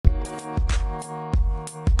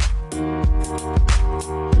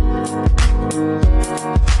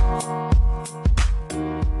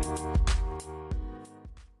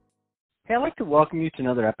welcome you to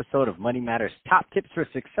another episode of Money Matters Top Tips for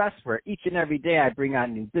Success, where each and every day I bring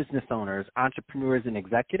on new business owners, entrepreneurs, and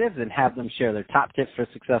executives and have them share their top tips for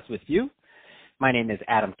success with you. My name is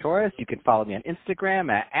Adam Torres. You can follow me on Instagram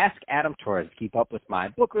at AskAdamTorres. Keep up with my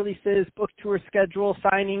book releases, book tour schedule,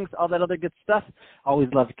 signings, all that other good stuff. Always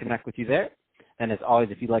love to connect with you there. And as always,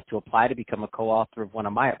 if you'd like to apply to become a co-author of one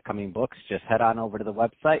of my upcoming books, just head on over to the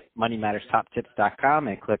website, moneymatterstoptips.com,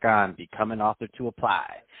 and click on Become an Author to apply.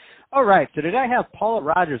 All right, so today I have Paula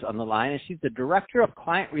Rogers on the line, and she's the Director of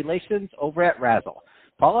Client Relations over at Razzle.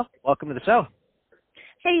 Paula, welcome to the show.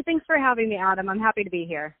 Hey, thanks for having me, Adam. I'm happy to be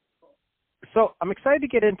here. So I'm excited to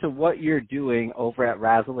get into what you're doing over at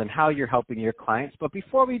Razzle and how you're helping your clients. But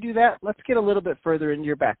before we do that, let's get a little bit further into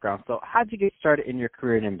your background. So how did you get started in your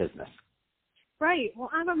career and in business? Right. Well,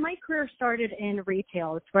 Adam, my career started in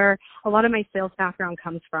retail. It's where a lot of my sales background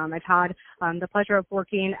comes from. I've had the pleasure of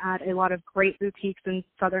working at a lot of great boutiques in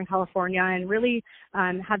Southern California and really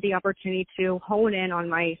had the opportunity to hone in on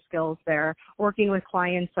my skills there, working with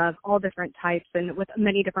clients of all different types and with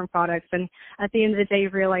many different products. And at the end of the day,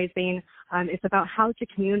 realizing it's about how to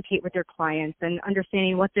communicate with your clients and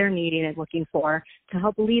understanding what they're needing and looking for to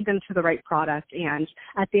help lead them to the right product. And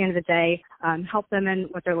at the end of the day, help them in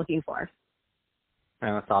what they're looking for.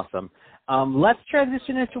 Man, that's awesome. Let's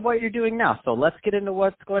transition into what you're doing now. So let's get into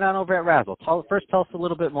what's going on over at Razzle. First, tell us a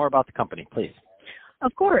little bit more about the company, please.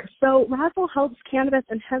 Of course. So Razzle helps cannabis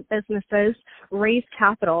and hemp businesses raise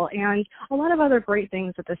capital and a lot of other great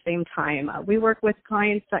things at the same time. We work with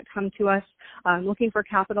clients that come to us looking for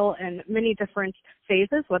capital in many different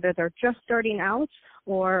phases, whether they're just starting out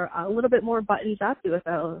or a little bit more buttons up with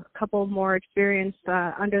a couple more experience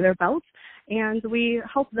under their belt. And we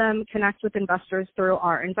help them connect with investors through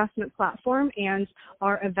our investment platform and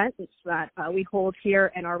our events that we hold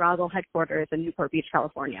here in our Razzle headquarters in Newport Beach,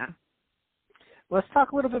 California. Let's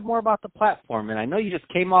talk a little bit more about the platform. And I know you just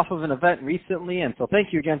came off of an event recently, and so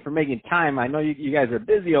thank you again for making time. I know you guys are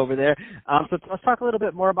busy over there. So let's talk a little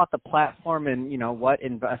bit more about the platform and, you know, what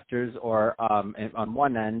investors or on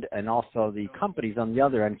one end and also the companies on the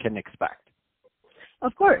other end can expect.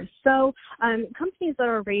 Of course. So companies that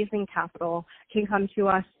are raising capital can come to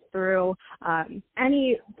us through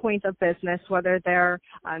any point of business, whether they're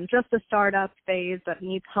just a startup phase that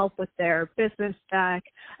needs help with their business deck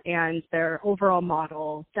and their overall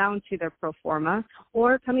model down to their pro forma,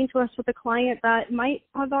 or coming to us with a client that might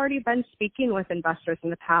have already been speaking with investors in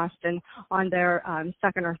the past and on their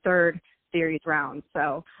second or third series round.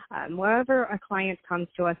 So wherever a client comes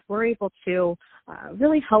to us, we're able to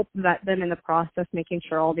really help vet them in the process, making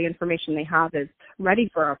sure all the information they have is ready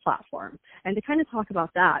for our platform. And to kind of talk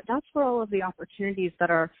about that, that's where all of the opportunities that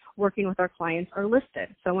are working with our clients are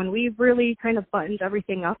listed. So when we've really kind of buttoned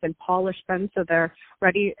everything up and polished them so they're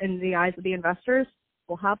ready in the eyes of the investors,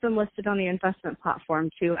 we'll have them listed on the investment platform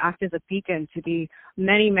to act as a beacon to the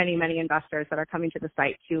many, many, many investors that are coming to the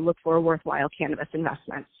site to look for worthwhile cannabis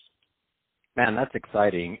investments. Man, that's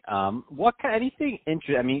exciting.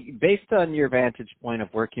 Based on your vantage point of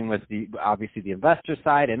working with obviously the investor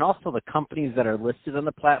side and also the companies that are listed on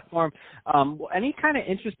the platform, any kind of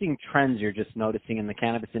interesting trends you're just noticing in the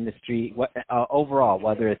cannabis industry overall,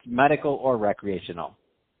 whether it's medical or recreational?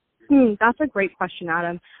 That's a great question,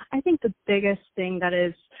 Adam. I think the biggest thing that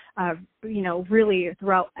is, really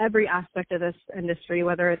throughout every aspect of this industry,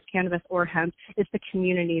 whether it's cannabis or hemp, is the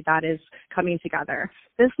community that is coming together.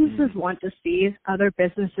 Businesses want to see other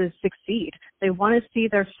businesses succeed. They want to see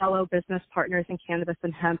their fellow business partners in cannabis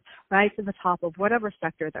and hemp rise to the top of whatever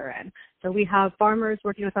sector they're in. So we have farmers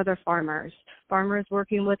working with other farmers, farmers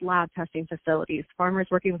working with lab testing facilities, farmers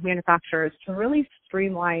working with manufacturers to really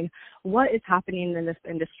streamline what is happening in this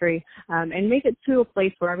industry and make it to a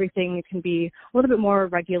place where everything can be a little bit more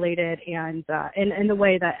regulated and in the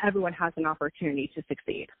way that everyone has an opportunity to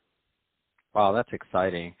succeed. Wow, that's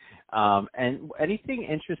exciting. And anything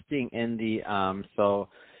interesting in so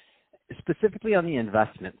specifically on the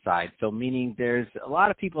investment side? So meaning there's a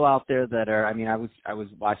lot of people out there that are, I was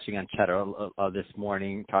watching on Cheddar this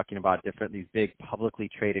morning talking about these big publicly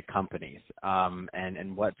traded companies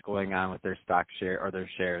and what's going on with their stock share or their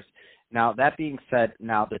shares. Now, that being said,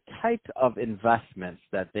 the type of investments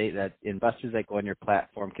that investors that go on your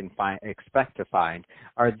platform can expect to find,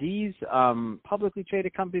 are these publicly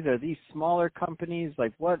traded companies? Are these smaller companies?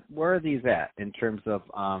 Like, where are these at in terms of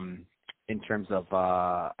I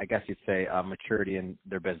guess you'd say maturity in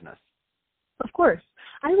their business? Of course.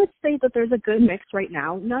 I would say that there's a good mix right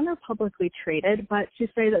now. None are publicly traded, but to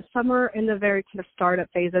say that some are in the very kind of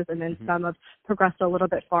startup phases and then some have progressed a little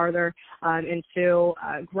bit farther into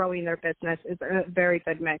growing their business is a very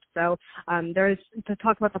good mix. So there's, to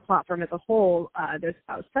talk about the platform as a whole, there's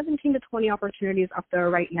about 17 to 20 opportunities up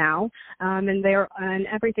there right now, and they're on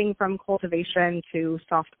everything from cultivation to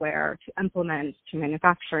software to implements to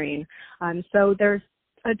manufacturing. So there's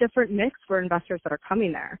a different mix for investors that are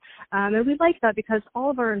coming there. And we like that because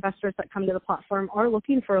all of our investors that come to the platform are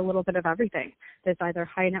looking for a little bit of everything. There's either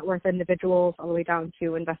high net worth individuals all the way down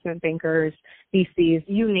to investment bankers, VCs,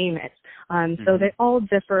 you name it. So they all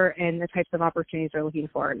differ in the types of opportunities they're looking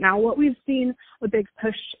for. Now, what we've seen a big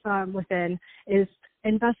push within is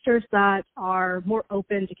investors that are more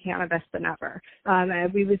open to cannabis than ever.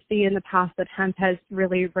 We would see in the past that hemp has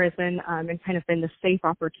really risen and kind of been the safe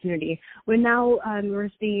opportunity. When now we're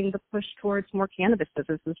seeing the push towards more cannabis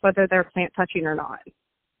businesses, whether they're plant touching or not.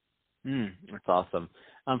 That's awesome.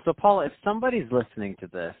 So, Paula, if somebody's listening to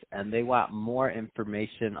this and they want more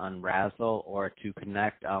information on Razzle or to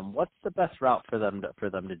connect, what's the best route for them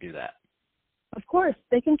to do that? Of course,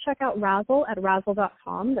 they can check out Razzle at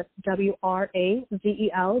razzle.com. That's WRAZEL.com.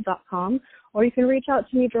 Or you can reach out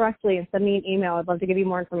to me directly and send me an email. I'd love to give you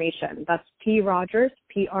more information. That's P. Rogers,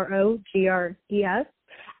 PROGRES,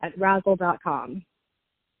 at razzle.com.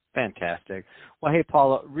 Fantastic. Well, hey,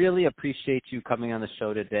 Paula, really appreciate you coming on the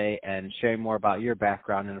show today and sharing more about your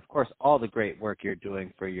background and, of course, all the great work you're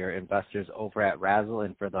doing for your investors over at Razzle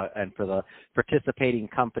and for the participating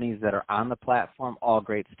companies that are on the platform. All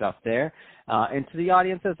great stuff there. And to the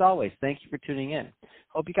audience, as always, thank you for tuning in.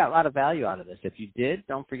 Hope you got a lot of value out of this. If you did,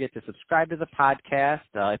 don't forget to subscribe to the podcast.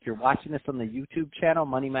 If you're watching this on the YouTube channel,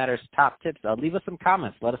 Money Matters Top Tips, leave us some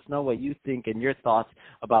comments. Let us know what you think and your thoughts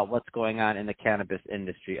about what's going on in the cannabis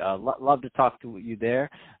industry. Love to talk to you there.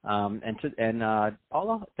 And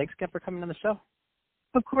Paula, thanks again for coming on the show.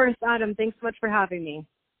 Of course, Adam. Thanks so much for having me.